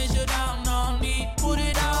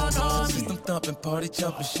party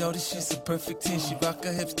jumping, shorty, she's a perfect 10. She rock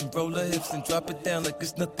her hips and roll her hips and drop it down like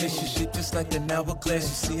it's nothing. She shit just like an hourglass.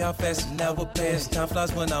 You see how fast an hour pass. Time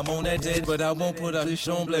flies when I'm on that jet, but I won't put out this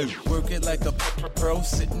on blade. Work it like a pro,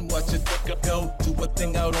 sit and watch it go. Do a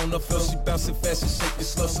thing out on the floor. She bouncing fast and shake it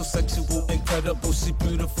slow, so sexual, incredible. She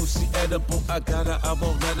beautiful, she edible. I got her, I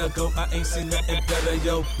won't let her go. I ain't seen nothing better,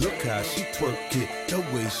 yo. Look how she twerk it, the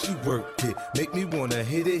way she work it, make me wanna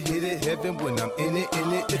hit it heaven when I'm in it.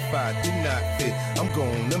 If I do not fit, I'm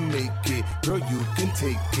gonna make it. Girl, you can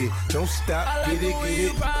take it. Don't stop, I like get it, get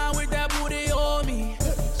it. Ride with that booty on me.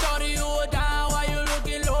 Shorty, you are down while you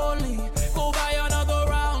looking lonely. Go buy another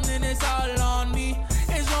round and it's all on me.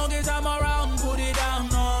 As long as I'm around, put it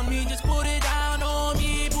down on me. Just put it down on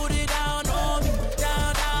me. Put it down on me.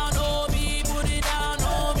 Down, down on me. Put it down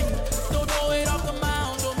on me. Don't throw it off the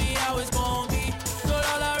mound. Show me how it's gonna be. Girl,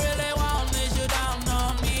 all I really want is you down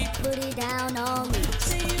on me. Put it down on me.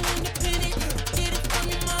 Say you independent. Get it from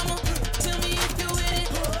your mama. Tell me if you with it.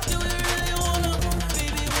 Do you really wanna?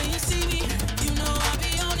 Baby, when you see me, you know I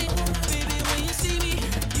be on it. Baby, when you see me,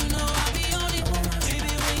 you know I be on it.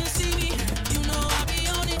 Baby, when you see me, you know I be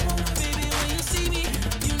on it. Baby, when you see me,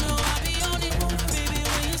 you know I be on it. Baby,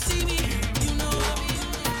 when you see me, you know I be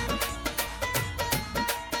on it.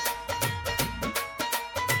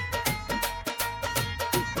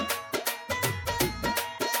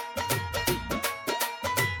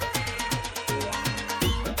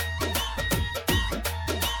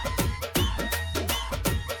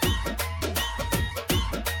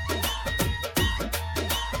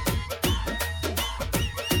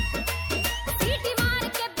 सीटी मार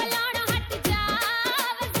के बुलाना हट जा,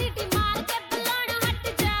 वे सीटी मार के बुलाना हट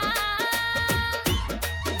जा।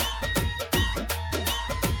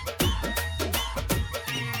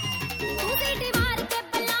 तू सीटी मार के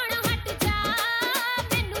बुलाना हट जा,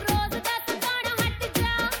 मैनू रोज दस गाना हट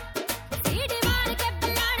जा। सीटी मार के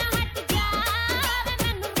बुलाना हट जा, वे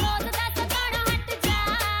मैनू रोज दस गाना हट जा।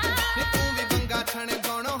 ਨੀ ਤੂੰ ਵੀ ਬੰਗਾ ਛਣੇ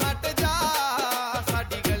ਗਾਣੋਂ ਹਟ ਜਾ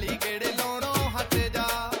ਸਾਡੀ ਗਲੀ ਗੇੜੇ ਲਾਉਣੋਂ ਹਟ ਜਾ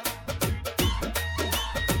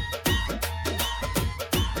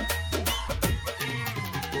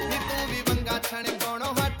ਨੀ ਤੂੰ ਵੀ ਬੰਗਾ ਛਣੇ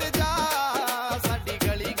ਗਾਣੋਂ ਹਟ ਜਾ ਸਾਡੀ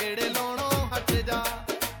ਗਲੀ ਗੇੜੇ ਲਾਉਣੋਂ ਹਟ ਜਾ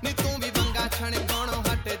ਨੀ ਤੂੰ ਵੀ ਬੰਗਾ ਛਣੇ ਗਾਣੋਂ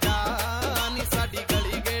ਹਟ ਜਾ ਨੀ ਸਾਡੀ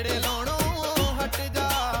ਗਲੀ ਗੇੜੇ ਲਾਉਣੋਂ ਹਟ ਜਾ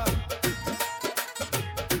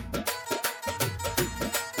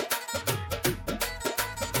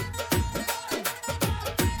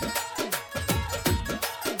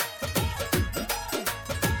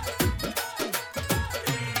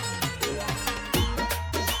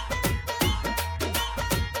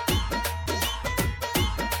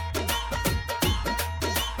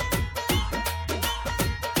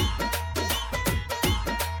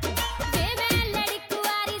वे मैं लड़ी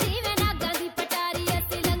कुआरी दी वे नागां दी पटारी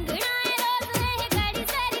असी लंघना ए रोज ए गड़ी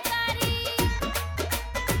सरकारी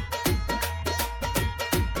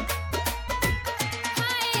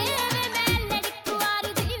हाय वे मैं लड़ी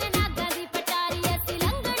कुआरी दी वे नागां दी पटारी असी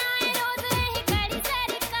लंघना ए रोज ए गड़ी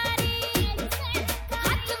सरकारी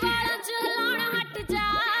हथ वाला च हिलाउणा हट जा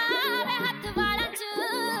वे हथ वाला च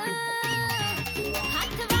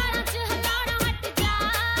हिलाउणा हट जा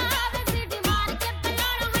वे सीटी मार के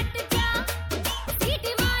बुलाउणा हट जा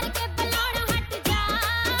सीटी मार के बुलाउणा हट जा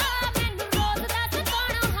मैनू रोज दस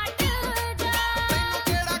गाना हट जा ਤੈਨੂੰ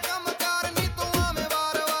ਕਿਹੜਾ ਕੰਮ ਕਾਰ ਨੀ ਤੂੰ ਆਵੇਂ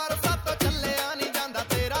ਵਾਰ-ਵਾਰ ਸਾਤੋਂ ਚੱਲਿਆ ਨੀ ਜਾਂਦਾ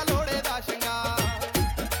ਤੇਰਾ ਲੋੜੇ ਦਾ ਸ਼ਿੰਗਾਰ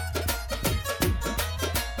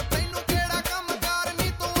ਤੈਨੂੰ ਕਿਹੜਾ ਕੰਮ ਕਾਰ ਨੀ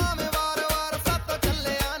ਤੂੰ ਆਵੇਂ ਵਾਰ-ਵਾਰ ਸਾਤੋਂ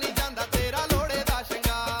ਚੱਲਿਆ ਨੀ ਜਾਂਦਾ ਤੇਰਾ ਲੋੜੇ ਦਾ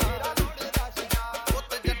ਸ਼ਿੰਗਾਰ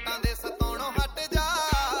ਪੁੱਤ ਜੱਟਾਂ ਦੇ ਸਤਾਉਣੋਂ ਹਟ ਜਾ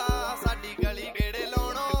ਸਾਡੀ ਗਲੀ ਗੇੜੇ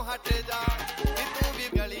ਲਾਉਣੋਂ ਹਟ ਜਾ ਨੀ ਤੂੰ ਵੀ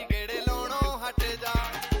ਗਲੀ ਗੇੜੇ ਲਾਉਣੋਂ ਹਟ ਜਾ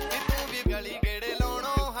ਨੀ ਤੂੰ ਵੀ ਗਲੀ ਗੇੜੇ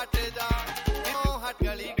ਲਾਉਣੋਂ ਹਟ ਜਾ ਨੀ ਹਟ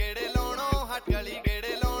ਗਲੀ ਗੇੜੇ ਲਾਉਣੋਂ ਹਟ ਗਲੀ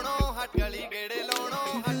ਗੇੜੇ ਲਾਉਣੋਂ ਹਟ ਗਲੀ ਗੇੜੇ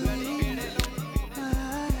ਲਾਉਣੋਂ ਹਟ ਗਲੀ ਗੇੜੇ ਲਾਉਣੋਂ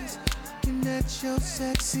eyes, looking at your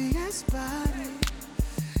sexy ass body.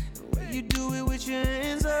 The way you do it with your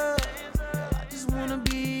hands up, I just wanna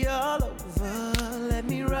be all over. Let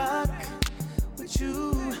me rock with you.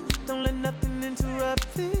 Don't let nothing interrupt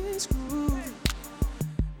this groove.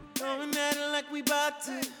 Going at it like we bout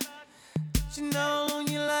to. But you know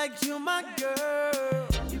you like you my girl.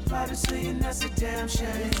 You probably saying that's a damn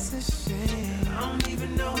shame. It's a shame. I don't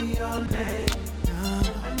even know your name. No.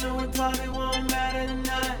 I know it probably won't matter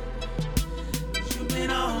tonight. 'Cause you've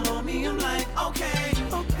been all on me. I'm like, okay.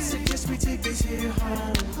 Suggest we take this here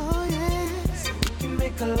home. Oh yeah. So we can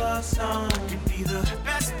make a love song. It can be the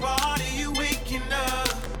best part of you waking up.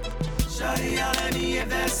 Shawty, y'all let me hear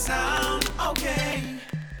that sound. Okay.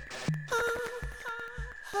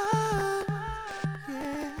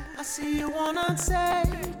 Yeah. I see you wanna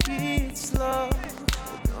take it slow.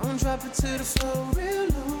 Don't drop it to the floor real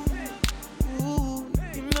low. Ooh,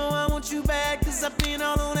 you know I want you back, cause I've been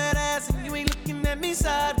all on that ass and you ain't looking at me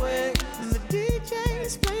sideways. And the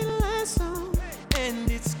DJ's playing the last song,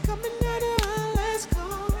 and it's coming out of our last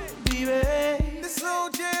call, baby. This slow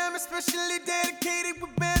jam especially dedicated, we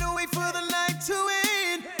better wait for the night to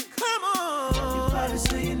end. Come on. You probably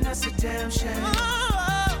saying that's a damn shame.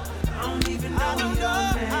 I don't even know your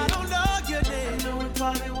name. I don't know your name. I know it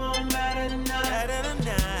probably won't matter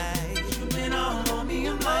tonight. You been all on me,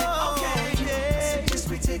 I'm like, okay, yeah. So just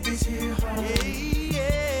we take this here home.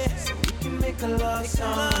 Yeah. So we can make a love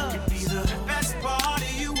song. It could be the best part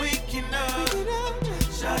of you waking up.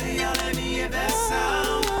 Shawty, y'all let me hear that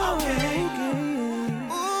sound. Okay.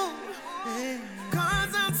 Ooh.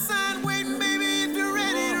 Cars outside waiting, baby, if you're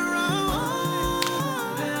ready to roll.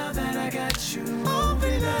 Now that I got you,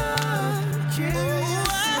 open up.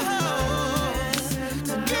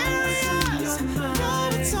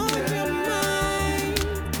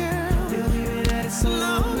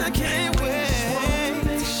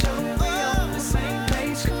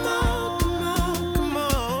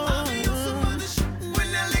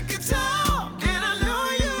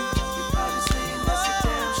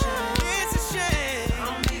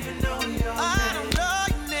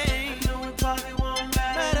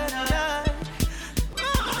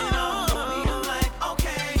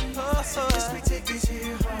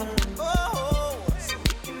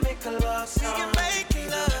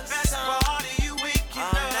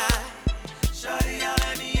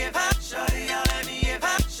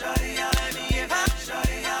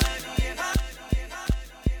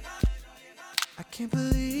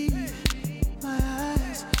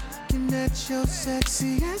 Your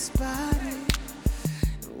sexy ass body,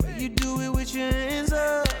 the way you do it with your hands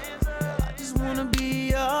up, I just wanna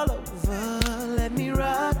be all over. Let me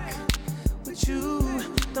rock with you,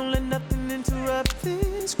 don't let nothing interrupt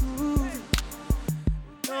this groove.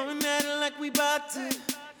 Going at it like we bout to,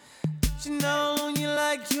 but you know you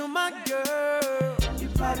like you're my girl. You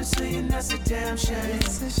probably saying that's a damn shame.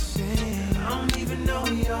 It's a shame. I don't even know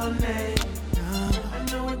your name. No. I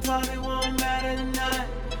know it probably won't matter tonight.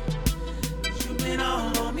 Been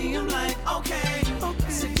all on me, I'm like, okay.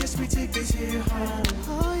 So just we take this here home.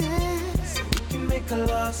 Oh yeah. So we can make a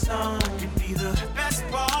love song. It could be the best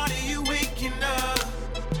part of you waking up.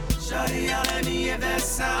 Shawty, y'all let me hear that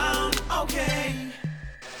sound. Okay.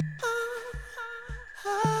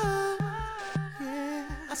 Yeah.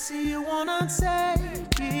 I see you wanna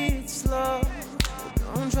take it slow.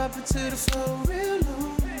 Don't drop it to the floor real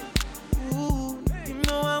low. Ooh, you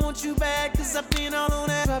know I want you back, cause I've been all on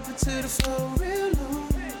that. Drop it to the floor real low.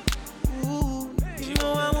 Ooh, you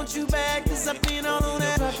know I want you back, cause I've been all on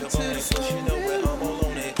that. Drop it to the floor real low. You know where I'm all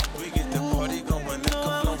on it. We get the party going, like a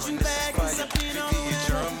blowing, this is fire. 50 is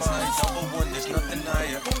Jeremiah, number one, there's nothing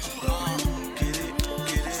higher.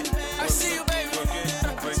 Get it, I see you, baby.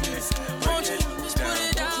 break it, Won't you just put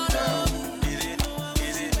it down, get it,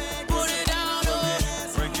 put it down,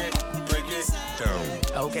 break it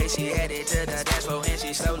down. Okay, she headed to the dance floor and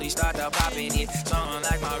she slowly started popping it. Something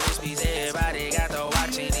like my wrist piece, everybody got the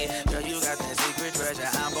watching it. Girl, you got that secret treasure,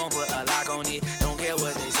 I'm gon' put a lock on it. Don't care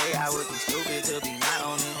what they say, I would be stupid to be not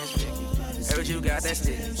on it. Heard you got that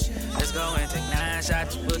stick. Let's go and take 9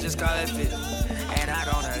 shots, we'll just call it 50. And I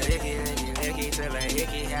gonna lick it till a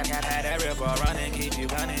hickey. Had that ripper running, keep you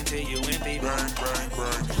running till you empty.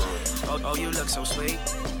 Oh, you look so sweet.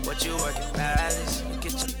 What you working, Alice?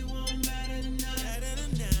 Get your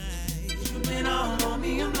Been all on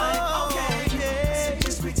me, I'm like, okay, yeah. So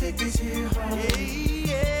just we take this here home.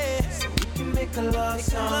 Yeah. So we can make a love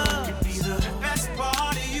song. It could be the best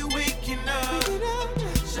part of you waking up.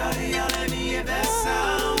 Shawty, y'all let me hear that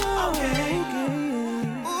sound. Okay.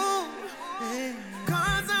 Ooh.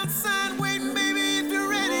 Cars outside waiting, baby, if you're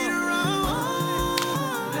ready to roll.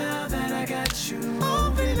 Now that I got you,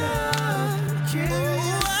 open up. Yeah.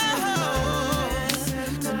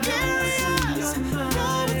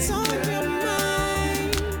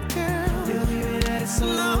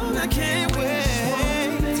 I can't wait.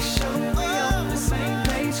 To show we on the same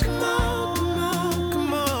page.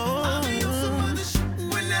 Come on. I'm used to other shit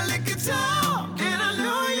when that liquor talk, and I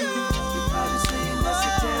know you. You probably saying that's a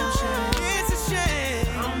damn shame. It's a shame.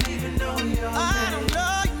 I don't even know your name. I don't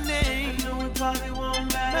know your name. I know it probably won't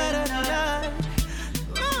matter tonight.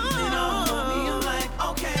 Been all on me, I'm like,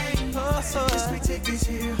 okay. So just we take this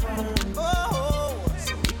here home.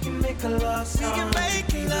 So we can make a love song. We can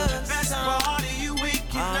make it love. Best part of you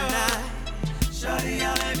waking up. Shawty,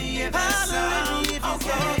 y'all let me hear that sound.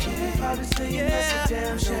 Okay. You probably saying that's a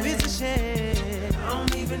damn shame. It's a shame. I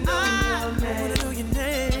don't even know your name. I know your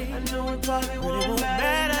name. I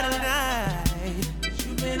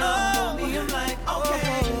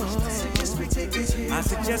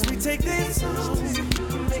as we take this home.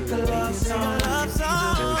 Make a love song.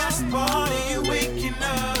 Best part of you waking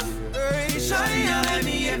up. Shawty, y'all let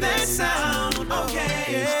me hear that sound.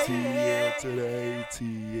 Okay. To the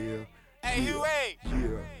ATL. Hey, Huey. Yeah.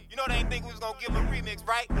 You know they ain't think we was gonna give him a remix,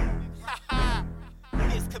 right?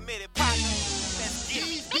 It's committed, partner. Let's get it.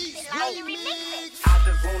 I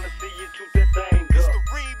just wanna see you toot that thing up. It's the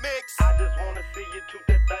remix. I just wanna see you toot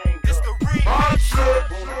that thing up. It's the remix. I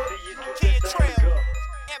just wanna see you toot Kid that thing Trail. up.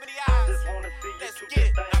 Ebony I Eyes. just wanna see you Let's toot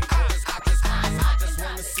get that it. thing up. I just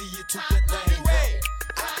wanna see you toot that thing up.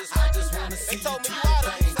 I just wanna see They you told me toot you that out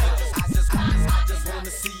of thing the up. I just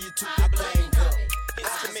wanna see you toot that thing up.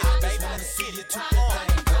 It's committed, baby. Wanna Let's see get you it. toot that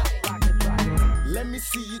thing up. Let me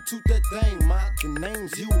see you toot that thing, ma. The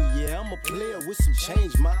name's Huey, yeah, I'm a player with some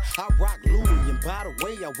change, ma. I rock Louis, and by the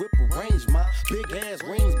way, I whip a range, ma. Big ass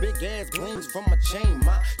rings, big ass blings from my chain,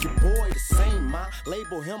 ma. Your boy the same, ma.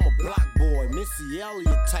 Label him a block boy, Missy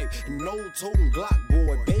Elliott type, an old toting Glock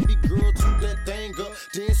boy. Baby girl, toot that thing up,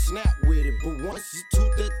 then snap with it. But once you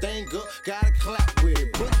toot that thing up, gotta clap with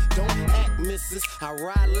it. But don't act, missus, I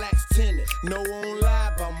ride lax tinted. No, I won't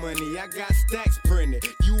lie about money, I got stacks printed.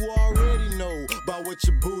 You already know about what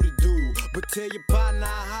your booty do. But tell your partner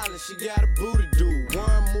I holler, she got a booty do.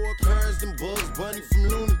 One more curves than Bugs Bunny from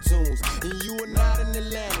Looney Tunes. And you are not in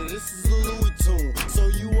Atlanta, this is a Louis tune. So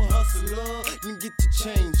you a hustler, you get your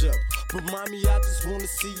change up. But mommy, I just wanna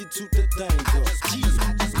see you toot that thing up.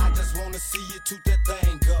 I just wanna see you toot that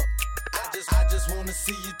thing up. I just wanna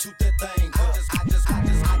see you toot that thing up.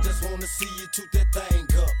 I just wanna see you toot that thing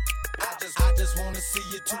up. I just wanna see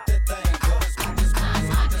you toot that thing up.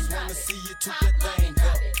 I just wanna see you toot that thing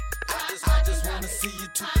up. I just wanna see you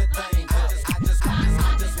toot that thing up.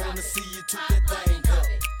 I just wanna see you toot that thing up.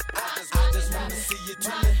 I just wanna see you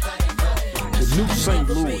toot that thing up. The new St.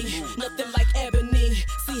 Louis. Nothing like ebony.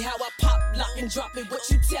 See how I pop, lock, and drop it. What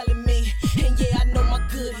you telling me? And yeah, I know my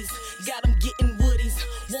goodies. Got them getting woodies.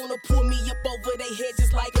 Wanna pull me up over their head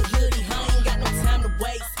just like a hoodie. I ain't got no time to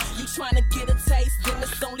waste. You tryna get a taste? Then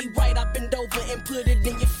it's only right I bend over and put it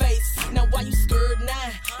in your face. Now why you scared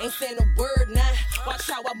now? Ain't saying a word now. Watch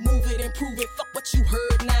how I move it and prove it. Fuck what you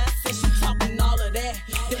heard now. Since you talking all of that,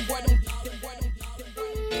 then where them.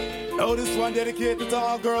 Now this one dedicated to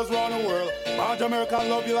all girls around the world. All Jamaica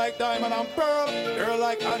love you like diamond and pearl. Girl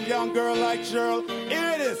like and young girl like Cheryl.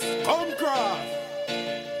 Here it is, come cross.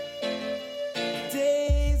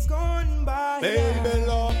 Days gone by, Baby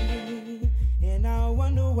love, and I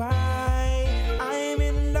wonder why I'm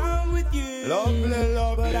in love with you. lovely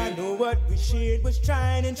love. But I know what we shared was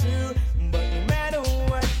tried and true. But no matter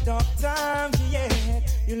what dark times, yeah,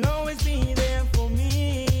 you'll always be there for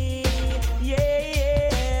me.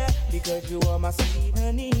 Yeah, because you are my sweet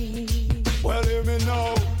honey. Well, hear me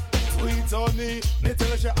now, sweet honey. Me tell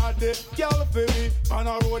her she had the girl for me. On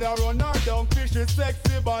a road I run her down, fish is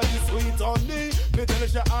sexy body, sweet honey. Me tell her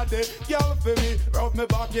she had the girl for me. Rub me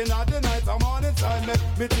back in at the night, I'm on inside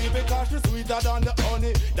me tea because she sweeter than the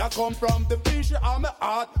honey that come from the fish on my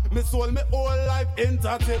heart. Me soul, me whole life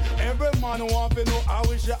intact. Every man want to know how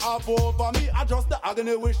wish she have over me. I just the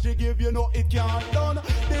agony wish she give, you know it can't done.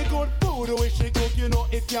 The good food wish she cook, you know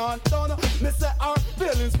it can't done. Me say her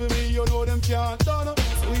feelings for me, you know them can't done.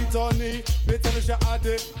 Sweet honey, me tell her she had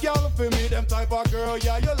the girl for me. Them type of girl,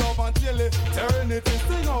 yeah, you love until eternity.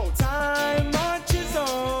 Sing out. Time marches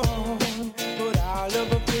on, but our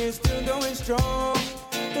love affair still going strong.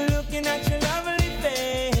 Looking at your lovely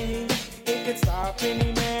face, it could stop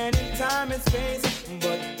any man in time and space.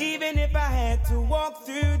 But even if I had to walk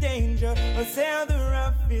through danger or sail the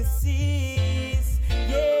roughest seas,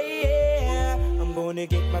 yeah, I'm gonna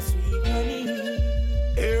get my sweet honey.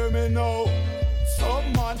 Hear me now.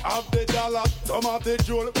 Some man have the dollar, some have the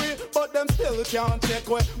jewelry, but them still can't take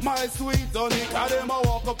away my sweet honey. Cause them a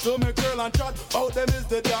walk up to me girl and chat out them is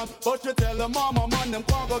the damn. But you tell them mama man them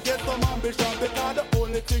can't go get some ambition. Because the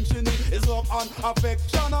only thing she need is love and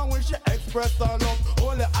affection. And when she express her love,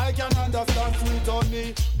 only I can understand sweet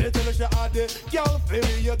honey. They tell her she had the girl for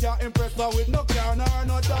me. You can't impress her with no car nor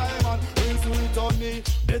no diamond. Ring sweet honey.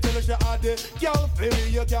 They tell her she had the girl for me.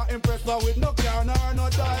 You can't impress her with no car nor no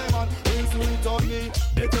diamond. Ring sweet honey.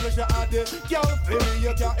 They tell her she had the girl for me.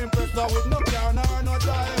 You can't impress her with no car nor no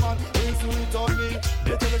diamond. Ring sweet honey.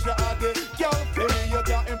 They tell her she had the girl for me. You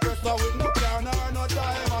can't impress her with no car nor no diamond.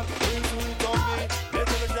 Ring sweet honey. They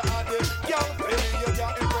tell her she had the girl for me. You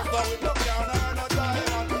can't impress her with no car nor no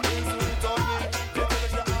diamond. Ring sweet honey. They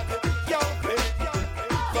tell her she had the girl for me.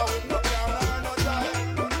 So with no car nor no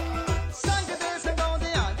diamond. संग दे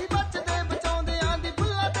सगाउंदियां दी बचदे बचाउंदियां दी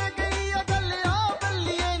भुल्ला ते गई आ गलियां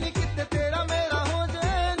बल्लिए नी किते तेरा मेरा हो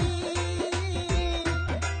जानी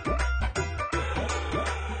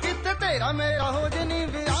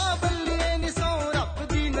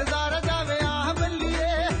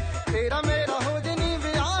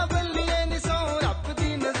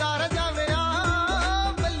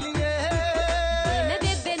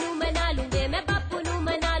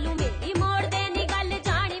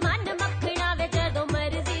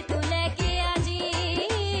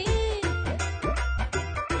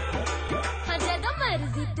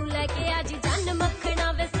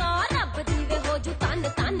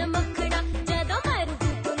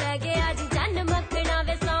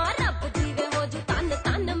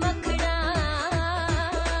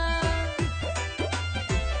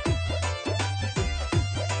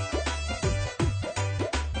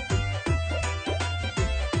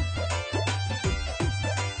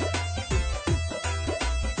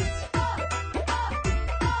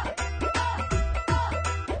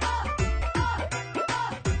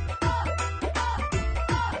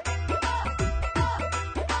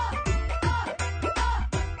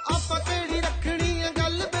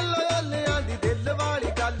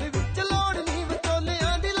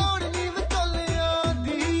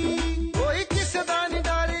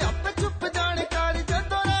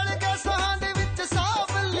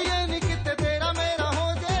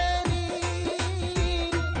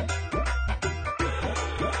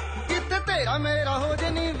तेरा मेरा हो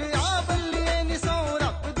जनी विआह बल्लिए नी सौ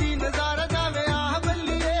रब दी नजारा जावे आह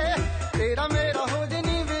बल्लिए तेरा मेरा हो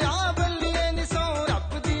जनी विआह बल्लिए नी सौ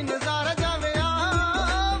रब दी नजारा जावे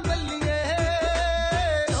आह बल्लिए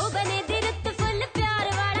ओ बने दी रुत फुल प्यार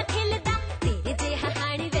वाला खिलदा तेरे जिहा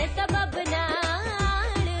हाणी वे सबब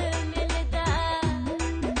नाल मिलदा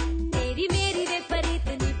तेरी मेरी वे परीत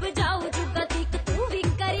नी बुझाऊ जुगा तीक तू भी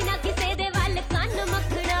करी ना किसे दे वल कंन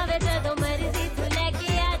मखना वे जदों मर्जी तू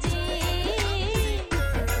लेके आ जी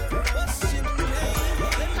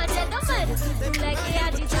जदों मर्जी तू लेके आ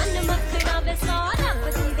जी चन्न मखना वे सौ रब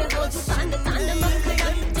दी दे हो जू तन तन मखना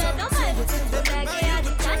जदों मर्जी तू लेके आ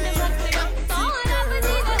जी चन्न मखना सौ रब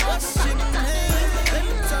दी दे हो जू तन तन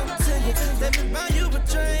Let me buy you a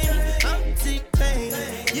drink. I'm T-Pain.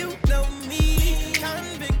 You know me.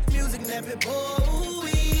 Convict music never boy.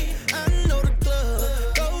 I know the club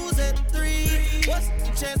goes at 3. What's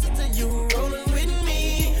the chances of you rolling with me?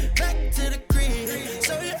 Back to the crib.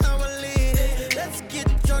 Show you how I live. Let's get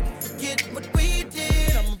drunk, forget what we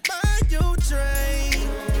did. I'ma buy you a drink.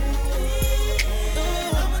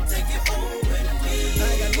 I'ma take you home with me.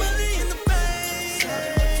 I got money in the bank.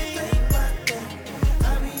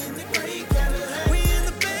 I be in the gray Cadillac. We in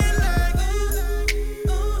the bed like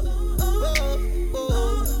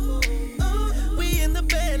we in the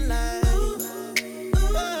bed like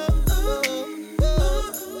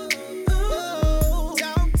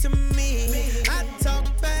talk to me. I talk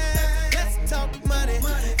back. Let's talk money.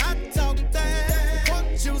 I talk that. Quant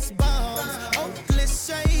juice bombs, Oakley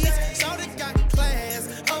shades. Shorty got class.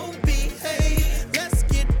 Oh, behave. Let's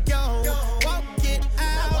get gone. Walk it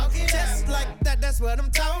out. Just like that. That's what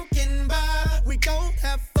I'm talking about. We gon'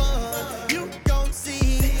 have fun. You gon'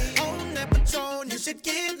 see. On that Patron, you should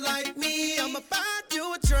get like me. I'ma buy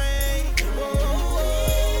you a drink.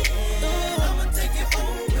 I'ma take you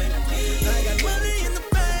home with me. I got money in the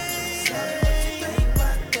bank.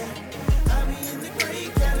 I be in the gray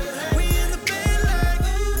Cadillac. We in the bed like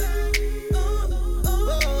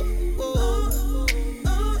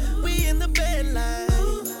we in the bed like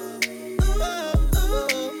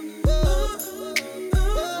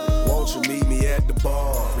Won't you meet me at the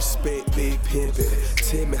bar? Respect big pimpin'.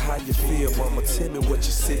 Tell me how you feel, mama. Tell me what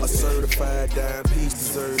you see. A certified dime piece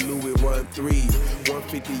deserve Louis 1-3.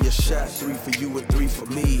 150 a shot, 3 for you and 3 for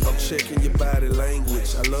me. I'm checking your body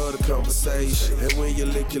language. I love the conversation. And when you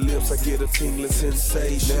lick your lips, I get a tingling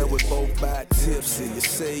sensation. Now we're both by tipsy. You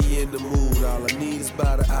say you in the mood. All I need is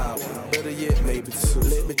about an hour. Better yet, maybe 2.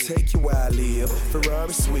 Let me take you where I live.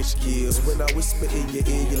 Ferrari switch gears. When I whisper in your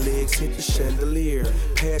ear, your legs hit the chandelier.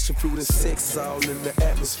 Passion, fruit, and sex is all in the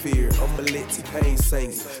atmosphere. I'ma let T-Pain sing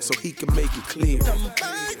it so he can make it clear. I'ma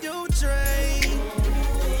buy you a drink.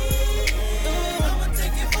 I'ma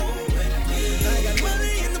take you home with me. I got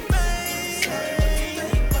money in the bank.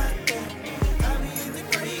 I be in the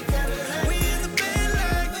gray Cadillac. We in the bed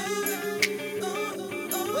like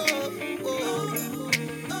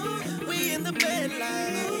we in the bed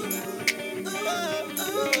like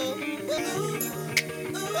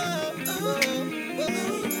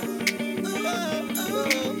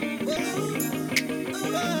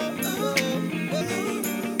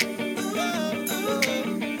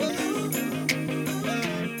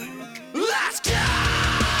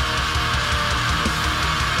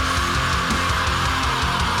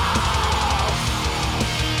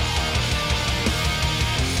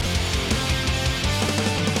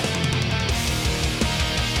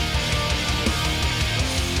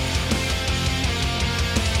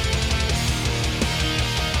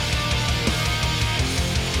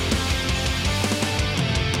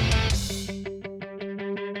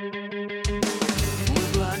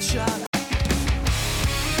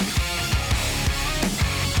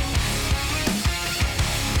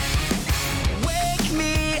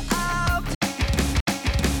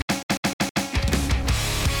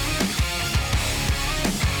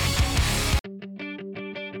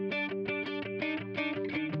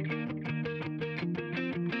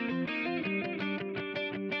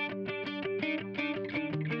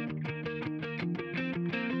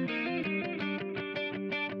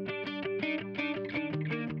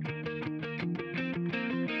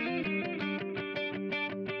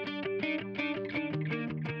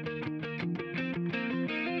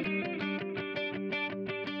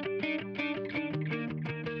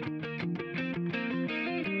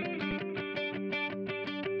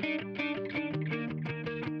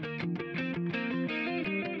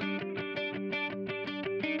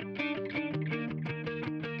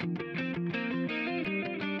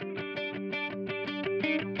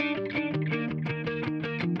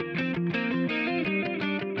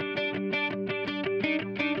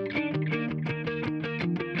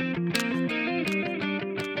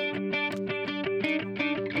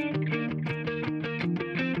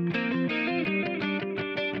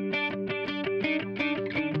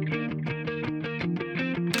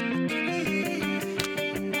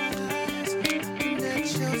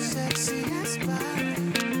sexy ass body.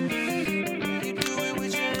 You do it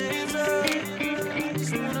with your hands up. I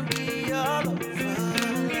just wanna be all over.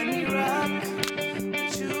 Let me rock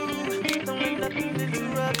with you. Don't let nothing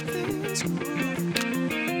interrupt this groove.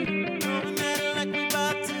 Going at it like we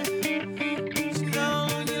bout to. You know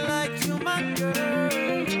you like you my girl.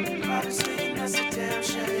 Probably saying that's a damn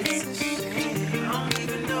shame. It's a shame. I don't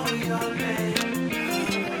even know your name.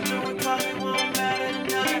 I know it probably won't matter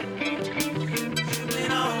tonight. You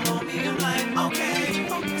been all on me. I'm like, okay,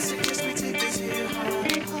 suggest we take this here home.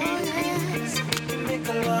 Oh yeah, so we can make a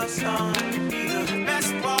love song. It can be the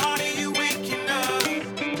best part of you waking up.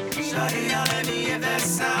 Shawty, y'all let me hear that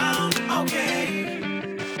sound. Okay.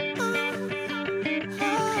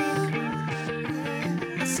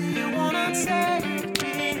 I see you wanna take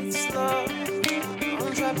it slow.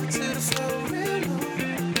 Don't drop it to the floor real low.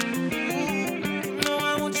 Ooh, you know I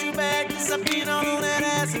want you back, 'cause I've been all on that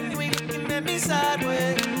ass and you ain't looking at me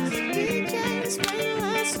sideways. The DJ's playing the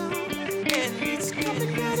last song and it's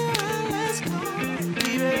coming down to our last call.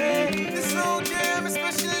 Baby, this whole jam is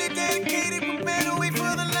specially dedicated, prepared to wait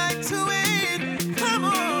for the night to end. Come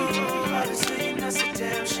on, probably saying that's a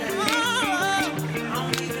damn shame. I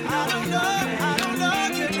don't even know I don't know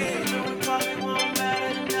your name. No, it probably won't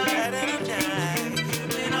matter tonight. You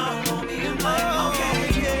been all on me, I'm like, okay,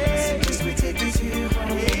 yeah. Suggest we take this here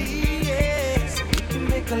home. Yeah, so we can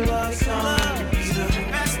make a love song. The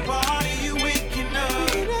best part of you waking up.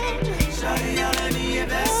 Shawty, y'all let me hear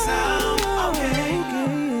that sound. Okay.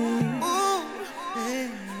 Ooh,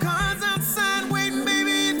 cars outside waiting,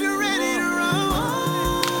 baby, if you're ready to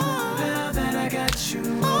roll. Now that I got you,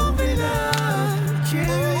 open up.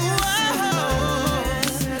 Curious,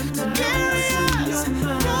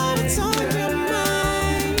 what's on your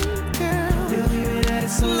mind, girl?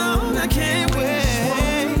 Long, I can't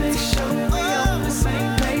wait. Make sure we're on the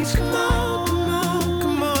same page. Come on,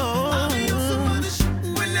 come on.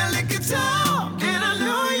 When I lick it talk, and I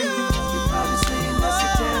know you. You're probably saying that's a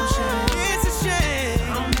damn shame. It's a shame.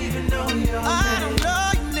 I don't even know your name. I don't know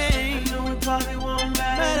your name. I know it probably won't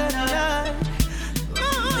matter tonight.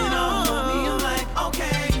 You know me, I'm like,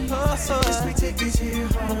 okay. Suggest we take this here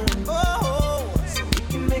home. So we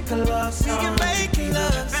can make a love song. We can make a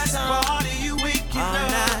love song. Best part of you waking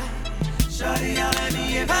up. Shawty, y'all let me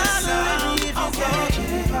hear that sound.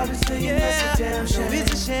 Okay. Probably saying that's a damn shame.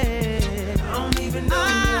 It's a shame. I don't even know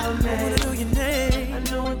your name. I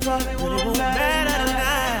know it probably won't matter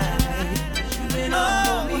tonight. You been all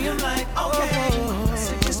on me, I'm like, okay.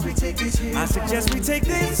 Suggest we take this here. I suggest we take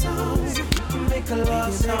this home. So we can make a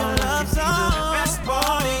love song. Best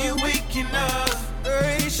part of you waking up.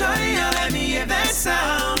 Shawty, y'all let me hear that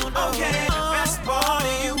sound. Okay. Best part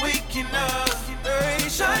of you waking up.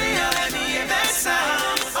 Shawty, y'all let me hear that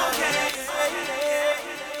sound. Okay.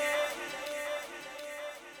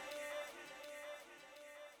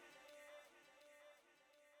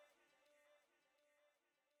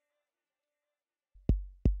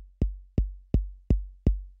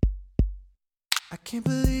 I can't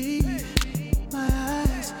believe my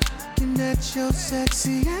eyes looking at your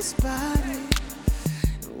sexy ass body.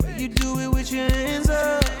 The way you do it with your hands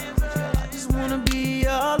up, I just wanna be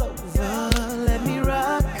all over. Let me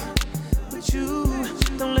rock with you.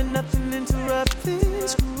 Don't let nothing interrupt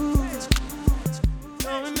this groove.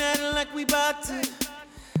 Going at it like we bout to.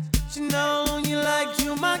 But you know you like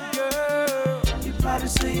you my girl. You probably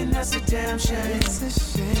saying that's a damn shame. It's a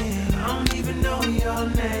shame. I don't even know your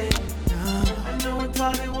name. I know it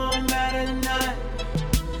probably won't matter tonight.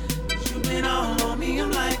 You been all on me,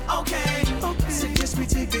 I'm like, okay. Suggest we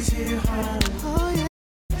take this here home. Oh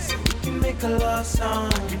yeah, so we can make a love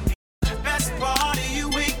song. Best part of you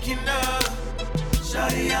waking up.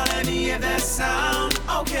 Shawty, y'all let me hear that sound.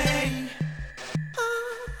 Okay.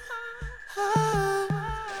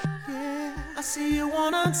 Yeah, I see you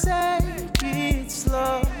wanna take it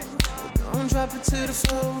slow. Don't drop it to the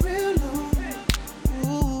floor real low.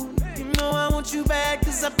 Ooh, you know I want you back,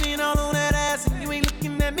 'cause I've been all on that ass and you ain't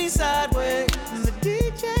looking at me sideways. And the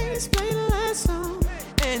DJ's playing the last song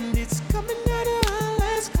and it's coming out of our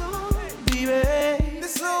last call. Baby,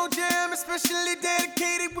 this whole jam is specially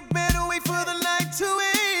dedicated, we better wait for the night to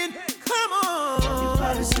end. Come on. You're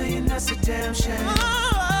probably saying that's a damn shame.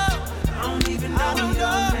 I don't even know your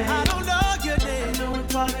name. I don't know your name. I know it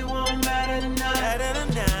probably won't matter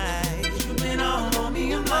tonight. You been all on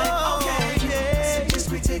me, I'm like, okay, yeah.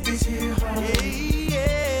 Suggest we take this here home.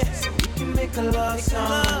 Yeah, so we can make a love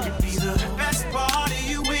song. It could be the best part of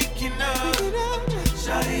you waking up.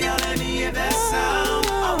 Shawty, y'all let me hear that sound.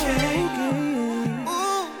 Okay.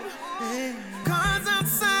 Ooh, cars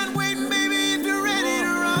outside waiting, baby, if you're ready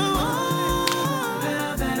to roll.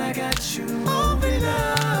 Now that I got you, open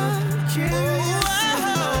up.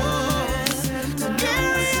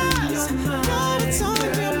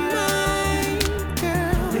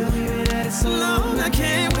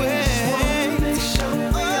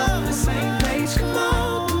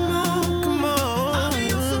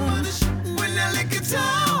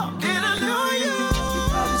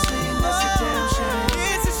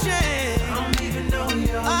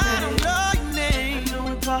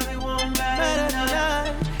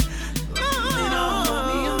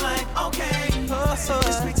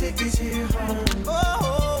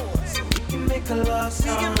 We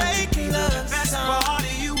can make love best song party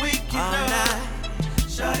you waking all up. night.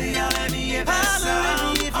 Shawty, y'all let me hear that Holla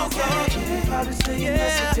sound. if you can. Probably saying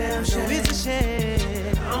that's a damn shame. It's a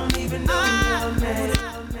shame. I don't even know how I made it.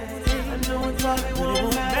 I know it probably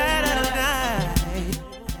won't matter tonight.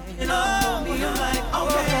 And I'm me, I'm like,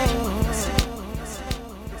 okay.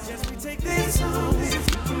 Just we take this song, we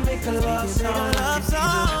can make a love song.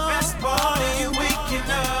 Best party you waking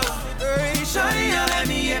up. Shawty, y'all let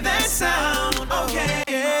me hear that sound.